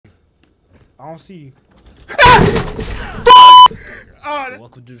I don't see you. Oh,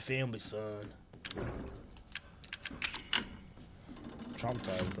 welcome to the family, son.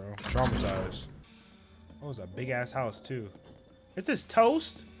 Traumatized, bro. Traumatized. Oh, it's a big ass house too. Is this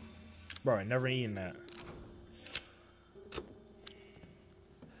toast? Bro, I never eaten that.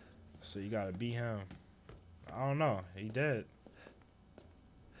 So you gotta beat him. I don't know. He dead.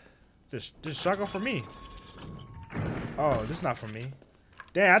 This shotgun for me. Oh, this not for me.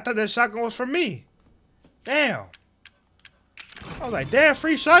 Damn, I thought that shotgun was for me. Damn. I was like, damn,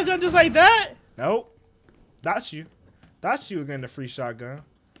 free shotgun just like that? Nope. That's you. Thought you were getting the free shotgun.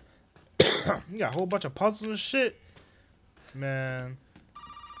 You got a whole bunch of puzzles and shit. Man.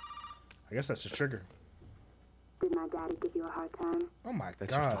 I guess that's the trigger. Did my daddy give you a hard time? Oh my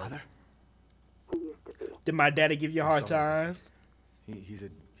That's god. your father? He used to be. Did my daddy give you a hard time? He's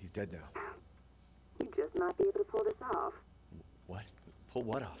dead now. You just might be able to pull this off. What? Pull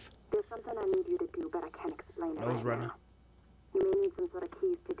what off? There's something I need you to do, but I can't explain it Nose right running. now. You may need some sort of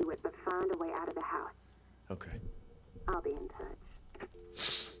keys to do it, but find a way out of the house. Okay. I'll be in touch.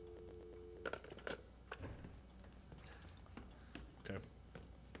 Okay.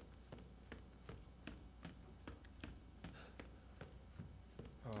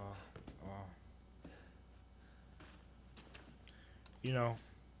 You know,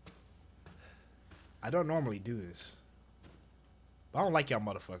 I don't normally do this, but I don't like y'all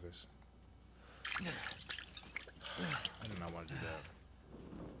motherfuckers. I do not want to do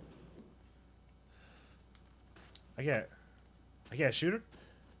that. I can't shoot her.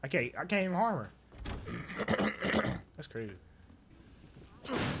 I can't even harm her. That's crazy.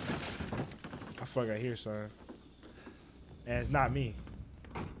 I feel like I hear something, and it's not me.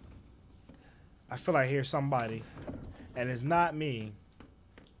 I feel like I hear somebody, and it's not me.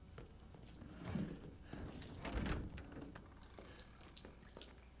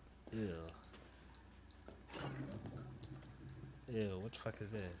 Ew. Ew, what the fuck is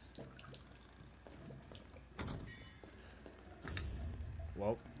this?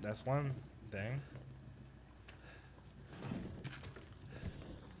 Well, that's one thing.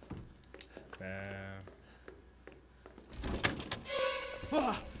 Bam.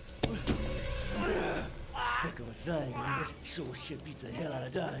 Heck of a thing, and this sure shit beats the hell out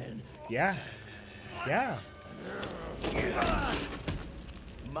of dying. Yeah. Yeah.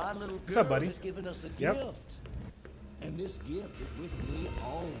 My little girl What's up, buddy? has given us a Yep. gift. And this gift is with me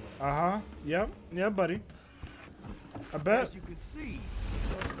always. Uh-huh. Yep. Yeah, buddy. I bet. As you can see,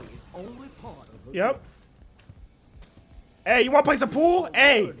 Leslie is only part of her. Yep. Hey, you wanna play some pool?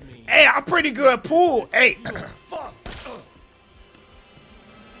 Hey. Hey, I'm pretty good at pool. Hey. Fuck!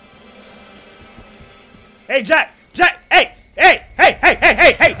 Hey, Jack. Hey.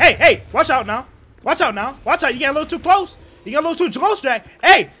 Hey. Watch out now. Watch out. You getting a little too close. You getting a little too close, Jack.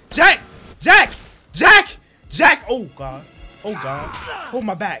 Hey, Jack. Oh, God. Oh,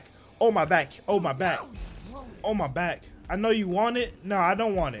 my back. Oh, my back. I know you want it. No, I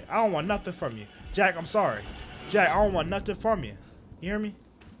don't want it. I don't want nothing from you. Jack, I'm sorry. Jack, I don't want nothing from you. You hear me?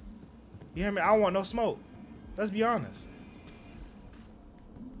 I don't want no smoke. Let's be honest.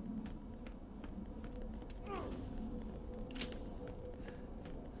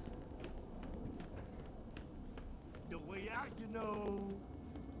 The way out, you know.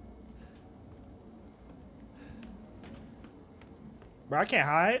 Bro, I can't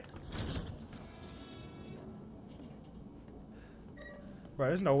hide. Bro,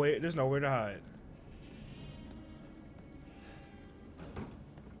 there's nowhere to hide.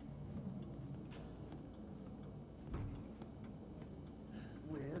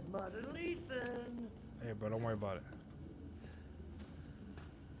 Where's my little Ethan? Hey, bro, don't worry about it.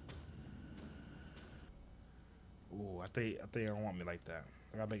 Ooh, I think they don't want me like that.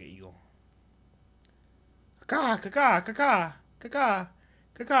 I gotta make an eagle. Caca.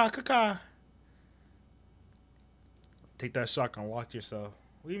 Take that shotgun, lock yourself.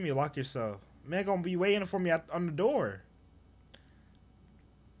 What do you mean lock yourself? Man gonna be waiting for me on the door.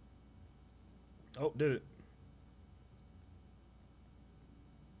 Oh, did it.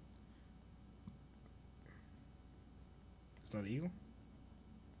 It's not an eagle?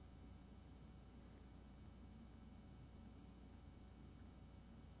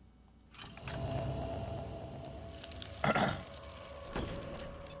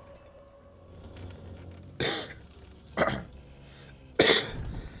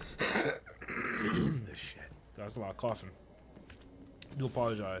 This shit. That's a lot of coughing. I do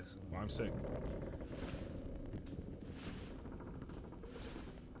apologize. I'm sick.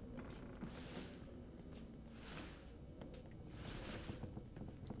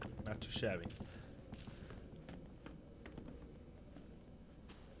 Not too shabby.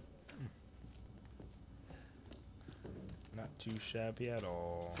 too shabby at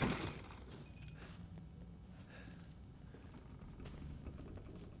all.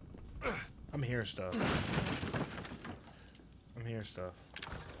 I'm hearing stuff. I'm hearing stuff.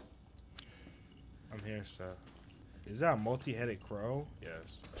 I'm hearing stuff. Is that a multi-headed crow?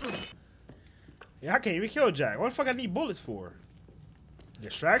 Yes. Yeah, I can't even kill Jack. What the fuck I need bullets for?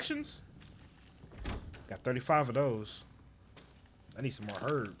 Distractions? Got 35 of those. I need some more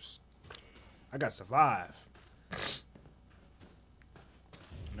herbs. I got survive.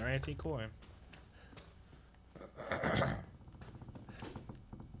 No antique coin.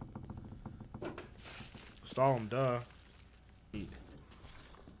 Stall him, duh. Eat.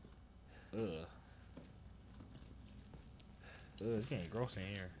 Ugh. Ugh, it's getting gross in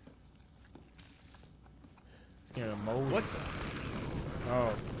here. It's getting moldy. What?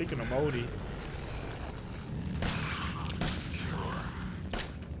 Oh, speaking of moldy.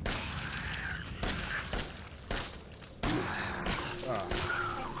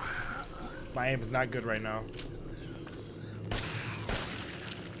 My aim is not good right now.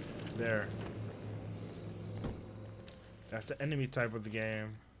 There. That's the enemy type of the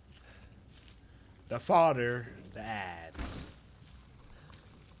game. The fodder, the ads.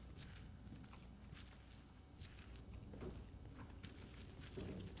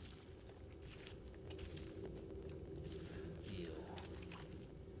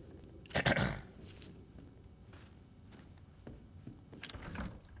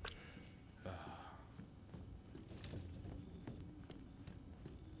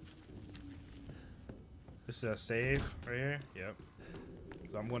 This is a save right here. Yep.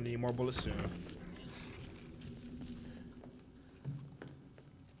 So I'm gonna need more bullets soon.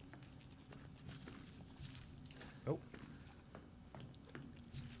 Nope.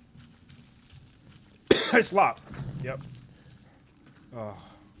 It's locked. Yep. Oh.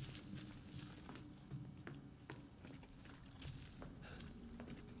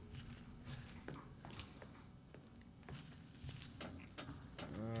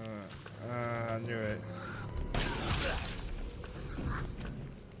 I knew it.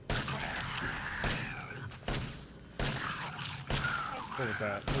 What was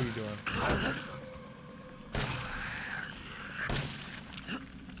that? What are you doing?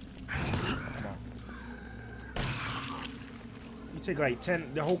 Come on. You take like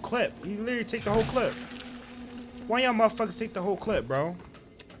 10, the whole clip. You literally take the whole clip. Why y'all motherfuckers take the whole clip, bro?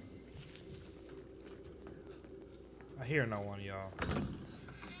 I hear no one of y'all.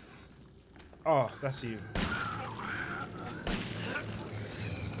 Oh, that's you.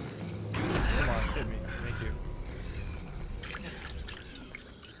 Come on, hit me. Thank you.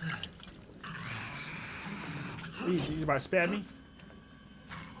 You about to spam me?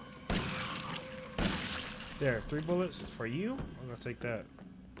 There, 3 bullets for you. I'm gonna take that.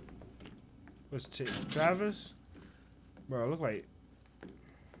 Let's take Travis. Bro, look like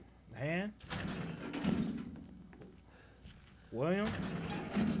hand. William.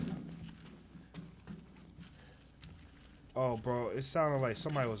 Oh, bro, it sounded like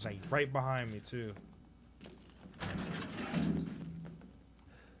somebody was like right behind me too.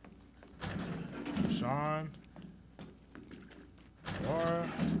 Sean. Or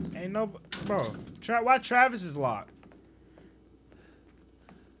ain't no, bro. Why Travis is locked?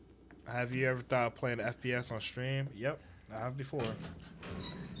 Have you ever thought of playing FPS on stream? Yep, I have before.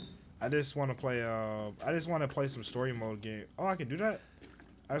 I just want to play. I just want to play some story mode game. Oh, I can do that.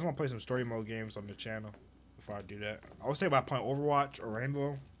 I just want to play some story mode games on the channel before I do that. I was thinking about playing Overwatch or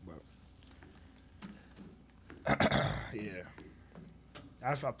Rainbow, but yeah.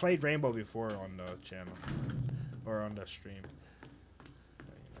 I played Rainbow before on the channel or on the stream.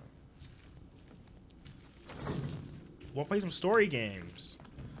 Want to play some story games.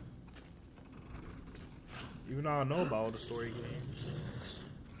 Even though I don't know about all the story games.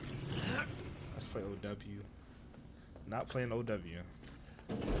 Let's play OW. Not playing OW.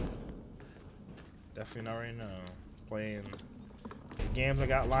 Definitely not right now. Playing the games I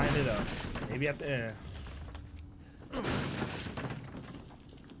got lined it up. Maybe at the end.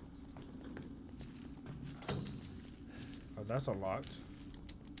 Oh, that's unlocked.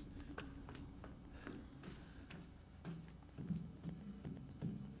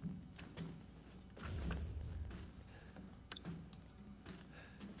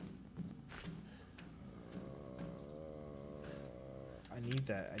 I need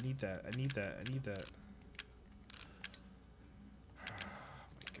that. I need that. I need that. I need that. Oh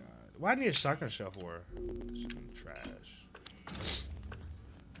my god. Why do I need a shotgun shell for? This is trash.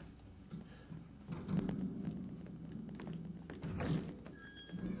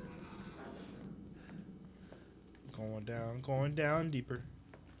 Going down deeper.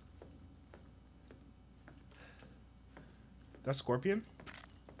 That's Scorpion?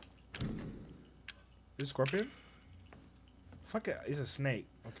 Is Scorpion? Fuck it, he's a snake.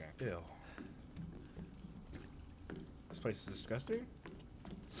 Okay, ew. This place is disgusting.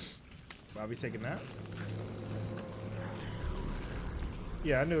 Bobby taking that?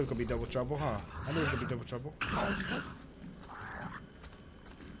 Yeah, I knew it could be double trouble, huh? I knew it could be double trouble.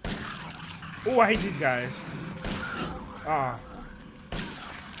 Oh, I hate these guys. Ah.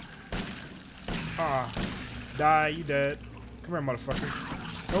 Ah. Die, you dead. Come here,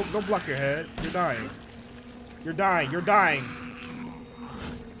 motherfucker. Nope, don't block your head. You're dying. You're dying. You're dying.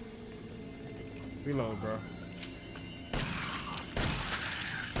 Reload, bro.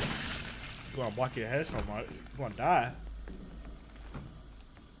 You wanna block your head? You wanna die?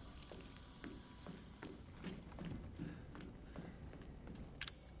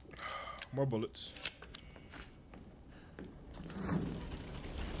 More bullets.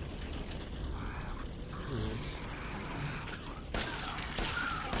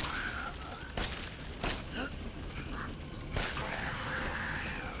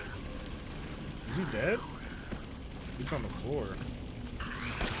 Is he dead? He's on the floor.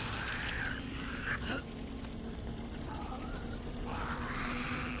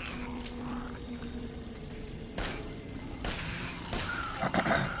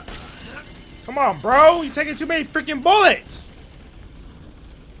 Come on, bro. You're taking too many freaking bullets.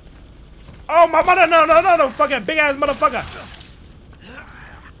 Oh, my mother. No. Fucking big ass motherfucker.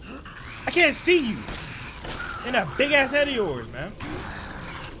 I can't see you. In that big ass head of yours, man.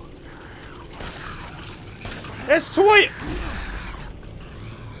 It's Toy.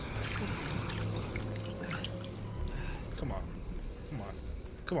 Come on. Come on.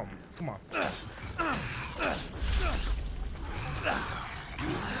 Come on. Come on.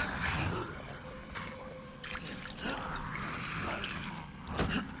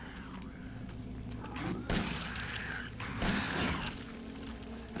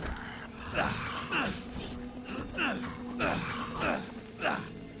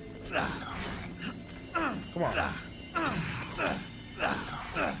 Come on.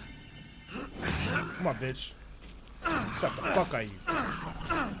 Come on, bitch. Suck the fuck out of you.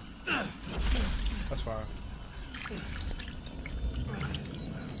 That's fine.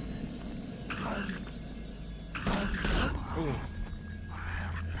 Ooh.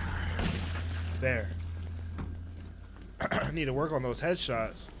 There. I need to work on those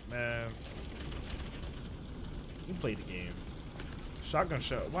headshots, man. You play the game. Shotgun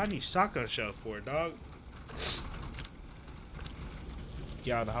shell. Why I need shotgun shell for it, dog?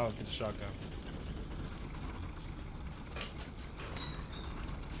 Get out of the house, get the shotgun.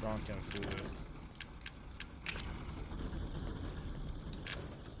 Strong can fluid.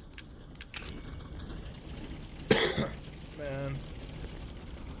 Man.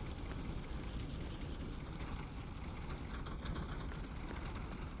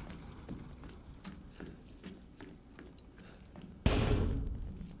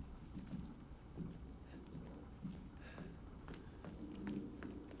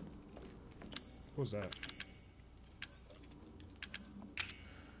 What was that?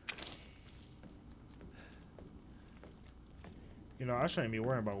 You know, I shouldn't be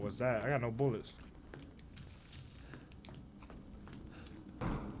worrying about what's that. I got no bullets. I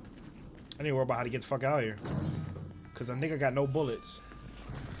need to worry about how to get the fuck out of here. Cause a nigga got no bullets.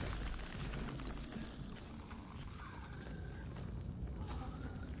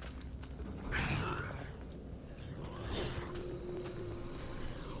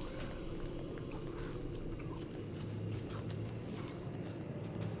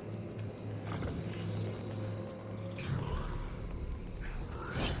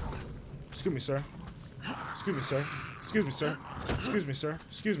 Excuse me, sir. Excuse me, sir. Excuse me, sir. Excuse me, sir.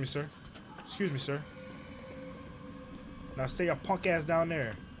 Excuse me, sir. Excuse me, sir. Now stay your punk ass down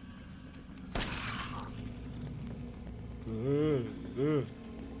there.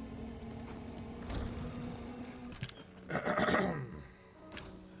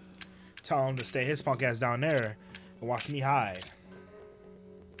 Tell him to stay his punk ass down there and watch me hide.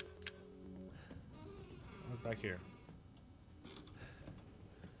 What's back here?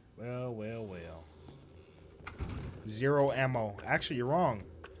 Well, well, well. 0 ammo. Actually, you're wrong.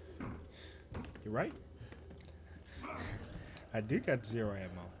 You're right. I do got 0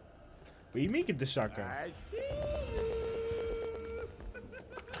 ammo. What do you mean get the shotgun?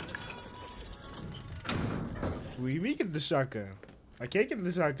 What do you mean get the shotgun? I can't get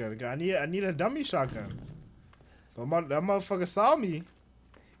the shotgun. I need a dummy shotgun. But that motherfucker saw me.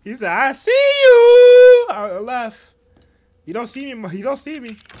 He said, "I see you." I left. You don't see me. You don't see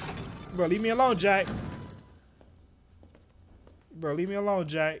me. Bro, leave me alone, Jack. Bro, leave me alone,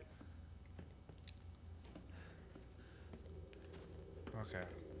 Jack. Okay.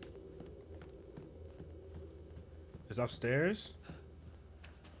 It's upstairs?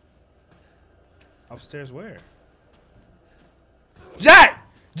 Upstairs where? Jack!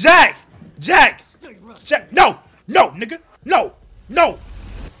 Jack! Jack! Jack! No! No, nigga! No! No!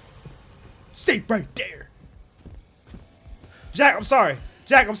 Stay right there! Jack, I'm sorry.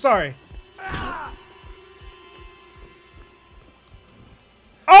 Jack, I'm sorry.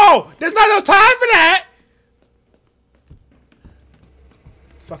 Oh! There's not no time for that!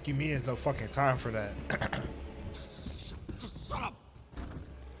 Fuck you mean there's no fucking time for that. Just shut up.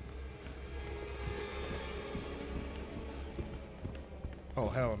 Oh,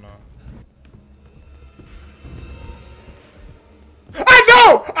 hell no.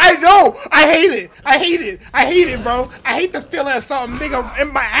 I know! I hate it! I hate it! I hate it, bro! I hate the feeling of something nigga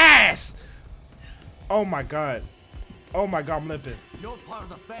in my ass! Oh my god. Oh my god, I'm limping. You're part of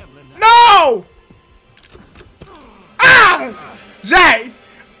the family now. No! Ah! Jack!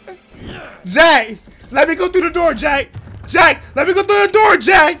 Jack! Let me go through the door, Jack! Jack! Let me go through the door,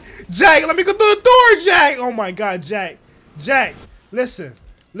 Jack! Jack! Let me go through the door, Jack! Oh my god, Jack! Jack! Listen!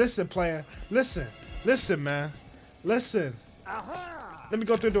 Listen, player! Listen! Listen, man! Listen! Let me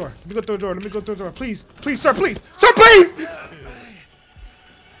go through the door. Let me go through the door. Let me go through the door. Please. Please, sir, please. Sir, please!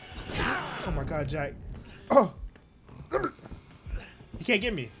 Oh my god, Jack. Oh. He can't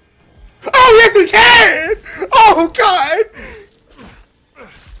get me. Oh, yes, he can! Oh, God!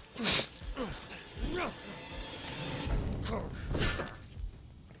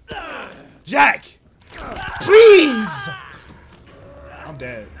 Jack! Please! I'm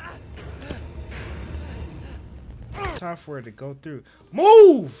dead. Time for it to go through.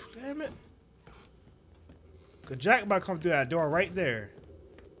 Move! Damn it. Cause Jack about to come through that door right there.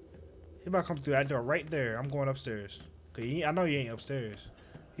 He about to come through that door right there. I'm going upstairs. Cause I know he ain't upstairs.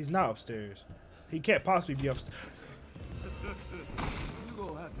 He's not upstairs. He can't possibly be upstairs. You're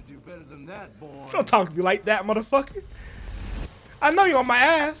gonna have to do better than that, boy. Don't talk to me like that, motherfucker. I know you're on my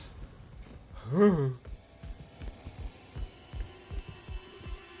ass.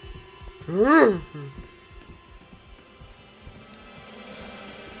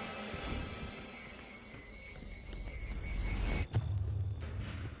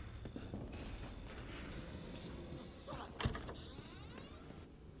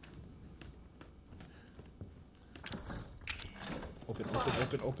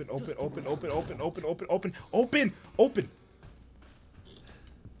 Open.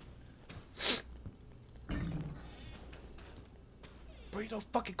 Bro, you don't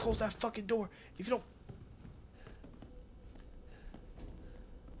fucking close that fucking door. If you don't.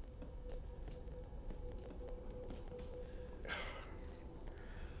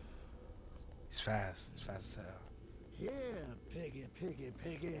 He's fast. He's fast as hell. Yeah,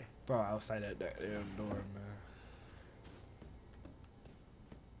 piggy. Bro, outside that damn door, man.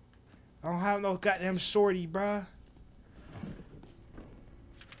 I don't have no goddamn shorty, bruh.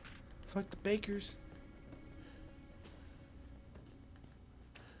 Fuck the bakers.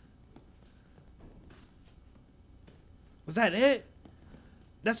 Was that it?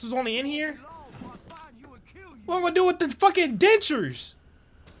 That's what's only in here? What am I doing with the fucking dentures?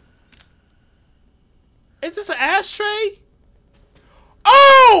 Is this an ashtray?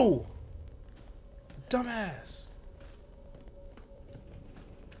 Oh! Dumbass.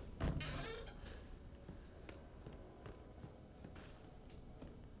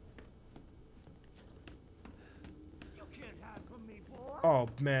 Oh,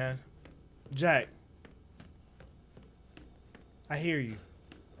 man. Jack. I hear you.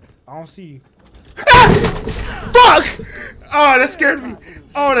 I don't see you. Ah! Fuck! Oh, that scared me.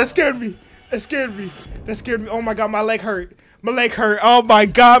 Oh, that scared me. That scared me. That scared me. Oh, my God, my leg hurt. My leg hurt. Oh, my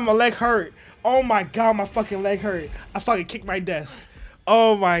God, my leg hurt. Oh, my God, my fucking leg hurt. I fucking kicked my desk.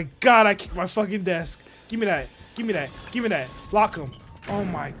 Oh, my God, I kicked my fucking desk. Give me that. Give me that. Give me that. Lock him. Oh,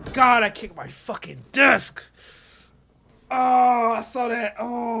 my God, I kicked my fucking desk. Oh, I saw that.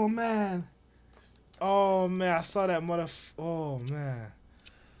 Oh, man. Oh, man. I saw that Oh, man.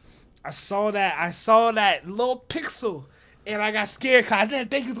 I saw that little pixel. And I got scared because I didn't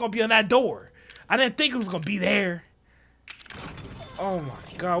think it was going to be on that door. I didn't think it was going to be there. Oh,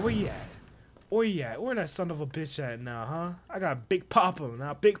 my God. Where you at? Where you at? Where that son of a bitch at now, huh? I got Big Papa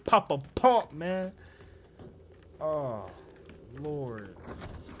now. Big Papa Pump, man. Oh, Lord.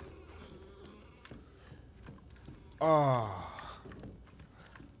 Oh.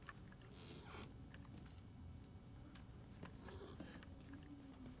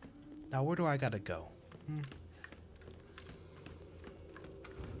 Now where do I gotta go?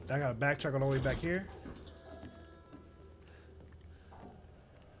 I gotta backtrack all the way back here.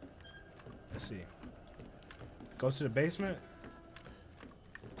 Let's see. Go to the basement.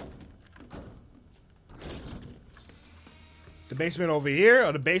 basement over here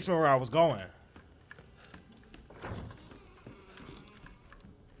or the basement where I was going?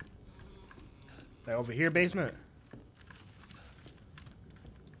 Like over here basement?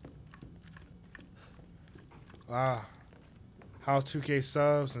 Wow. How 2K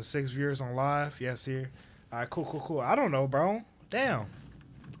subs and 6 viewers on live? Yes, here. Alright, cool. I don't know, bro. Damn.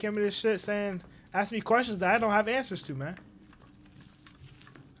 You came me this shit saying, ask me questions that I don't have answers to, man.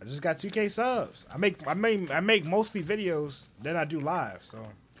 I just got 2K subs. I make mostly videos, then I do live, so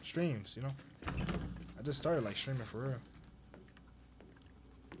streams, you know. I just started like streaming for real.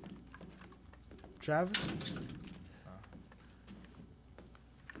 Travis?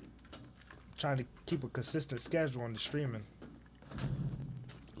 Trying to keep a consistent schedule on the streaming.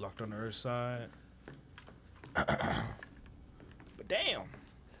 Locked on the earth side. But damn.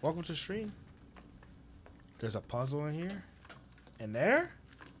 Welcome to the stream. There's a puzzle in here. In there?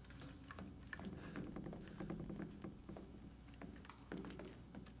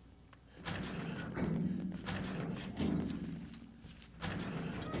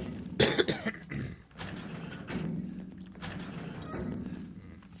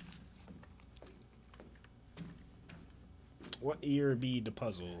 What ear be the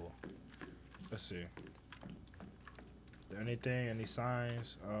puzzle? Let's see. Is there anything? Any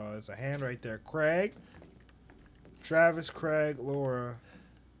signs? There's a hand right there. Craig. Travis, Craig, Laura,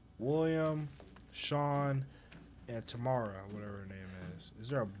 William, Sean, and Tamara, whatever her name is. Is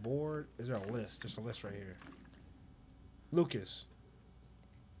there a board? Is there a list? There's a list right here. Lucas.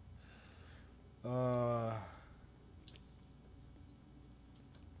 Yeah,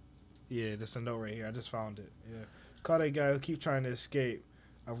 there's a note right here. I just found it. Yeah. Caught that guy who keeps trying to escape.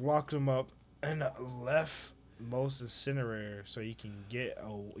 I've locked him up in the leftmost incinerator so he can't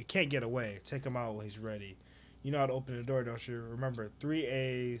get away. Take him out when he's ready. You know how to open the door, don't you? Remember, 3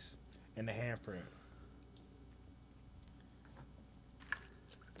 A's and the handprint.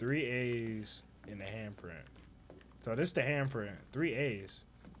 3 A's in the handprint. So this is the handprint. 3 A's.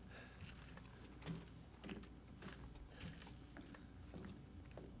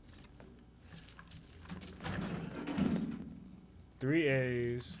 Three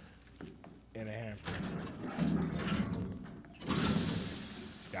A's and a handprint.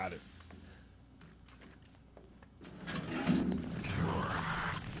 Got it.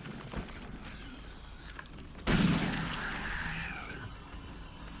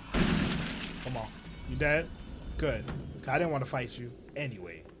 Come on. You dead? Good. I didn't want to fight you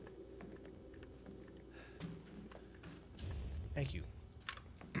anyway. Thank you.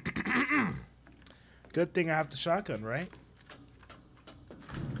 Good thing I have the shotgun, right?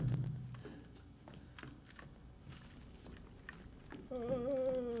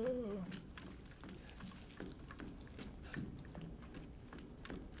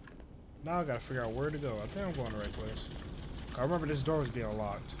 Now I gotta figure out where to go. I think I'm going the right place. I remember this door was being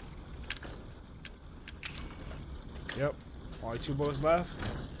locked. Yep. Only 2 bullets left.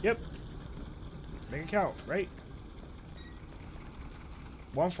 Yep. Make it count, right?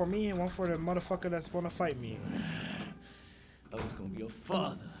 1 for me and 1 for the motherfucker that's gonna fight me. I was gonna be your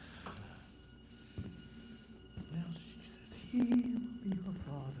father. Now she says he will be her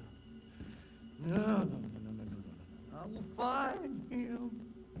father. No. I will find him,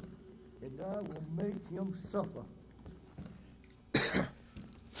 and I will make him suffer. You,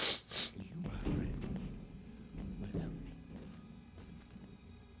 my friend, will help me.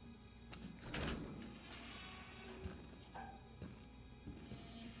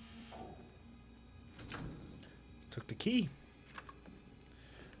 Took the key.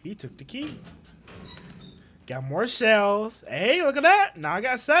 He took the key. Got more shells. Hey, look at that. Now I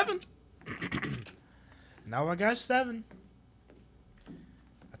got 7. Now I got 7.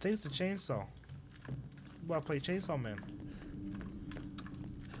 I think it's the chainsaw. Well, I play Chainsaw Man.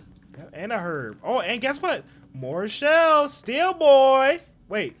 Yeah, and a herb. Oh, and guess what? More shells. Steel boy.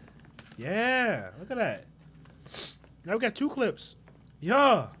 Wait. Yeah. Look at that. Now we got 2 clips.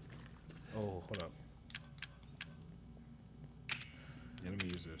 Yeah. Oh, hold up. Yeah, let me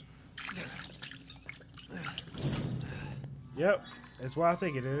use this. Yep. That's what I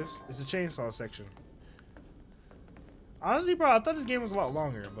think it is. It's the chainsaw section. Honestly, bro, I thought this game was a lot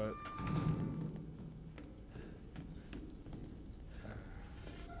longer, but...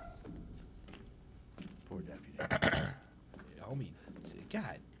 Poor deputy. Yeah, homie,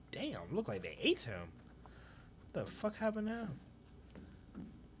 god damn, look like they ate him. What the fuck happened to him?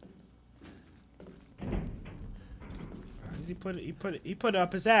 He put it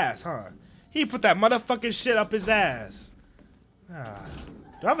up his ass, huh? He put that motherfucking shit up his ass. Ah.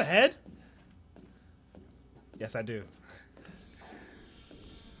 Do I have a head? Yes, I do.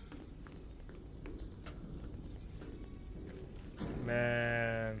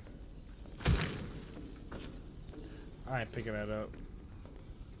 Man. I ain't picking that up.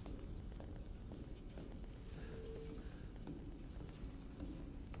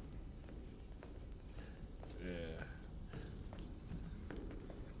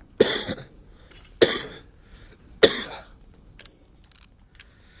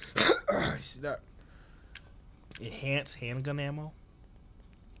 See that? Enhanced handgun ammo?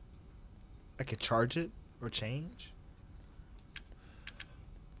 I could charge it or change?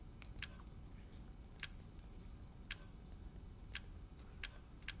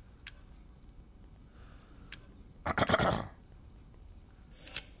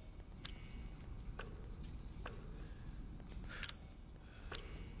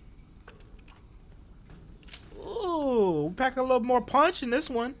 Ooh, pack a little more punch in this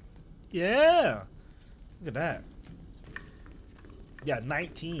one. Yeah. Look at that. Yeah,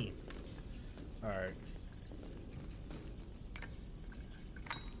 19. Alright.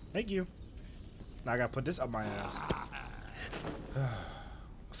 Thank you. Now I gotta put this up my ass.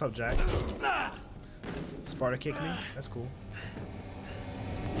 What's up, Jack? Sparta kicked me? That's cool.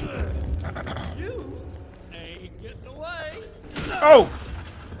 You ain't getting away. Oh!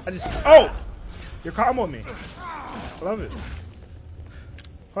 Oh! You're comboing me. I love it.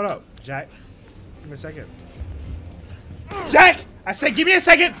 Hold up, Jack. Give me a second. Jack! I said give me a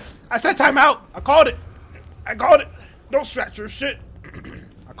second! I said timeout! I called it! I called it! Don't stretch your shit!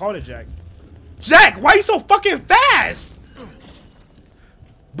 I called it, Jack. Jack! Why you so fucking fast?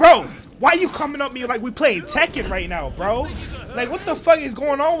 Bro, why you coming up me like we playing Tekken right now, bro? Like, what the fuck is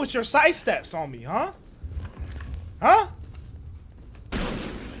going on with your side steps on me, huh? Huh?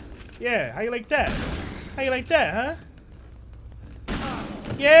 Yeah, how you like that? How you like that, huh?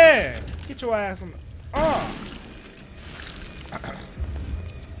 Yeah! Get your ass on the... Oh!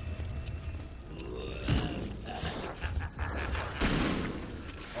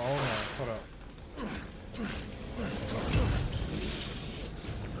 Oh, hold up.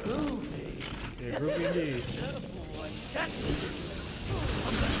 Yeah, groovy indeed.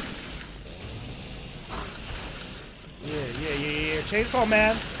 Yeah. Chainsaw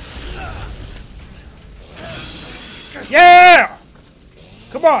man. Yeah!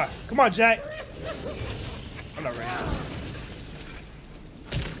 Come on, Jack. I'm not ready.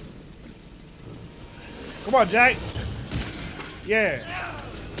 Come on, Jack. Yeah.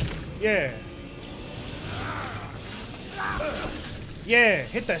 Yeah,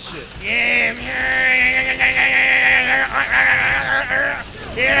 hit that shit. Yeah.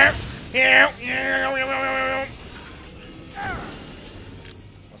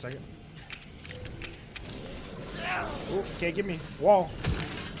 1 second. Ooh, can't get me. Wall.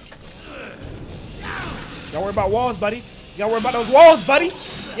 Don't worry about walls, buddy. You gotta worry about those walls, buddy.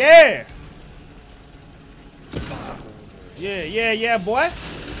 Yeah. Yeah, boy.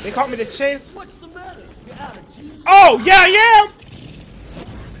 They caught me the chase. What's the matter? You out of juice? Oh, yeah.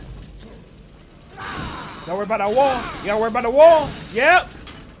 Don't worry about that wall. You gotta worry about the wall. Yep.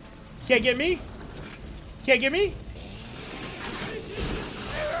 Can't get me.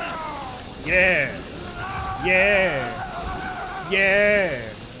 Yeah.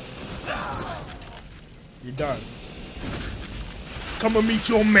 You're done. Come and meet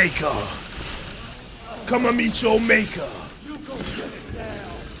your maker. You go get it down.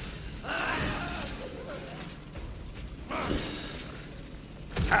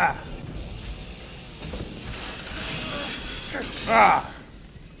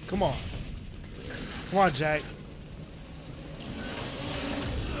 Come on, Jack.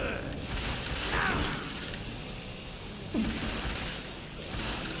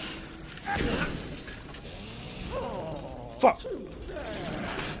 Fuck.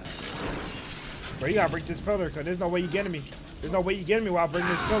 Bro, you gotta break this pillar, cause there's no way you getting me. There's no way you getting me while I bring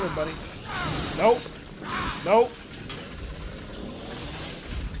this pillar, buddy. Nope.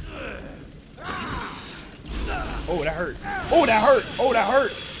 Oh, that hurt.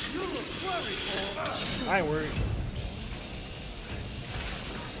 I ain't worried.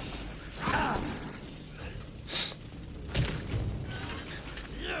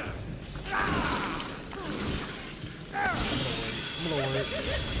 I'm gonna worry.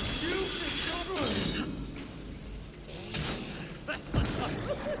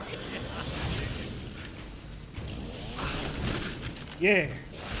 Yeah.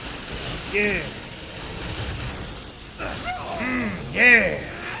 Yeah.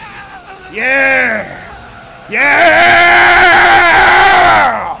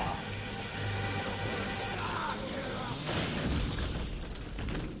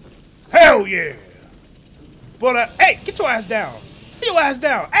 Hell yeah. But hey, get your ass down.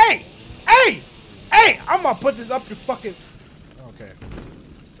 Hey, I'm gonna put this up your fucking... Okay.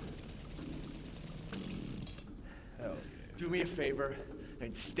 Do me a favor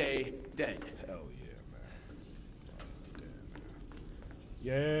and stay dead. Hell yeah,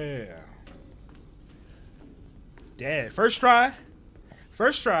 man. Yeah. Dead. First try.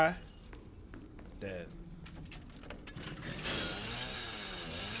 First try. Dead.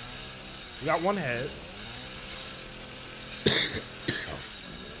 We got one head.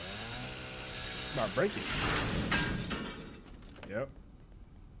 About to break it. Yep.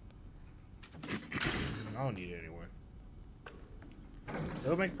 I don't need it anyway.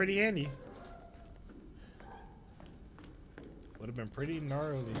 It'll make pretty handy. Would have been pretty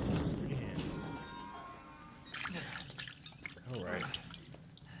gnarly. Pretty handy. Alright.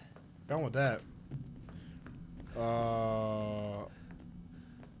 Done with that. A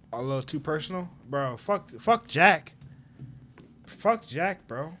little too personal? Bro, fuck Jack. Fuck Jack,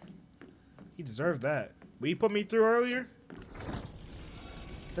 bro. He deserved that. What he put me through earlier?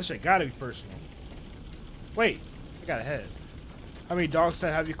 That shit gotta be personal. Wait, I got a head. How many dog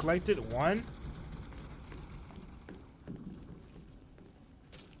sets have you collected? 1?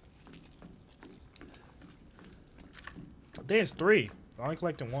 I think it's 3. I only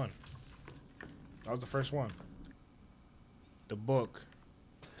collected 1. That was the first one. The book.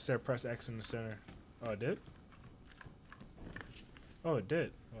 It said press X in the center. Oh, it did? Oh, it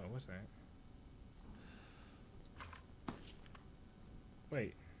did. Oh, what's that?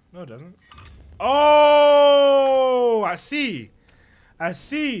 Wait. No, it doesn't. Oh, I see. I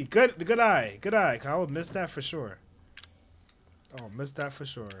see. Good eye. Good eye. I would miss that for sure. Oh, miss that for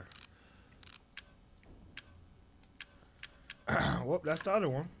sure. Whoop, that's the other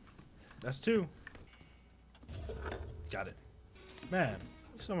one. That's 2. Got it. Man,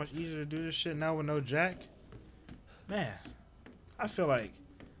 it's so much easier to do this shit now with no Jack. Man, I feel like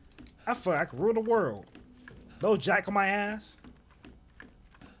I can rule the world. No Jack on my ass.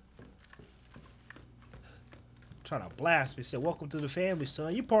 Trying to blast me. Said, welcome to the family,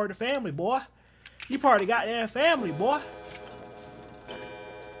 son. You part of the family, boy. You part of the goddamn family, boy.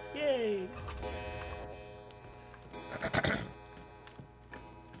 Yay.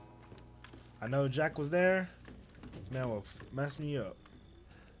 I know Jack was there. Man will mess me up.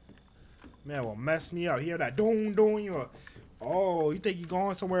 Man will mess me up. Hear that doom doom. You. Oh, you think you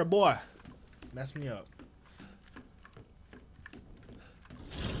going somewhere, boy? Mess me up.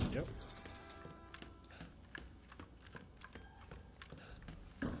 Yep.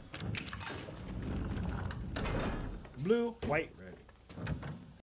 Blue, white,